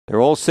They're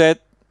all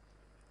set.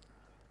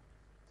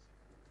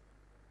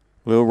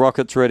 Little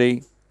Rocket's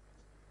ready.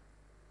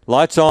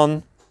 Lights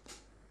on.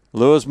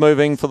 Lures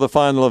moving for the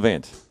final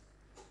event.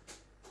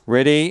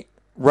 Ready.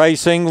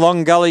 Racing.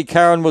 Long Gully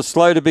Karen was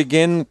slow to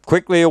begin.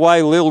 Quickly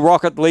away. Lil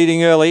Rocket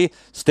leading early.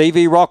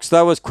 Stevie Rocks,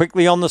 though, was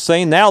quickly on the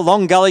scene. Now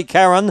Long Gully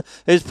Karen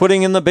is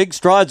putting in the big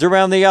strides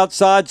around the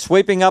outside,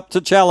 sweeping up to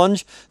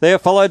challenge. They're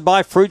followed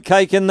by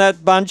Fruitcake in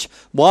that bunch.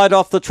 Wide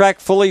off the track,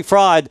 Fully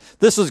Fried.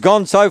 This has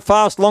gone so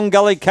fast. Long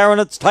Gully Karen,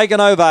 it's taken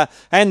over.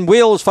 And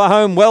Wheels for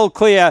home, well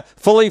clear.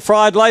 Fully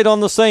Fried late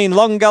on the scene.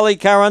 Long Gully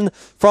Karen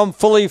from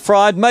Fully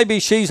Fried. Maybe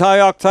she's High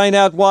Octane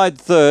out wide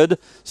third.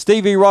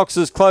 Stevie Rocks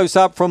is close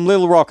up from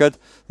Lil Rocket.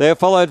 They're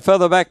followed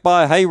further back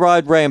by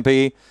Hayride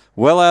Rampy.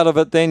 Well out of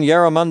it then,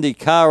 Yarramundi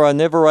Kara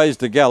never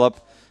raised a gallop.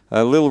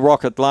 Lil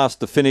Rocket last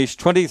to finish.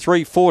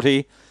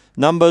 23.40.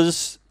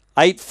 Numbers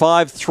 8,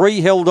 5,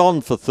 3 held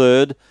on for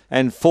third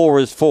and 4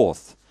 is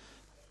fourth.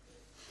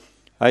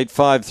 8,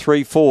 5,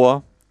 3,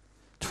 4.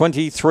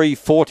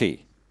 23.40.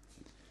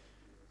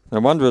 No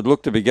wonder it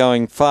looked to be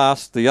going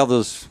fast. The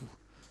others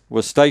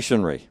were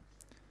stationary.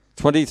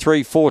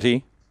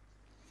 23.40.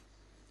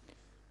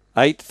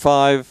 8,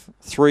 5,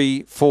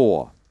 3,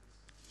 4.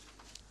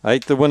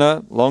 8 the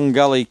winner, Long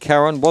Gully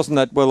Karen. Wasn't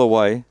that well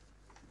away.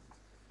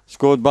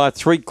 Scored by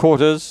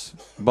 3/4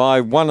 by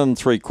 1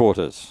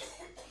 3/4.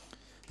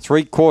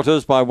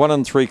 3/4 by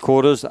 1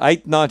 3/4.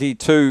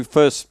 8.92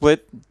 first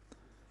split.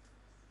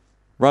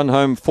 Run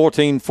home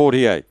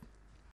 14.48.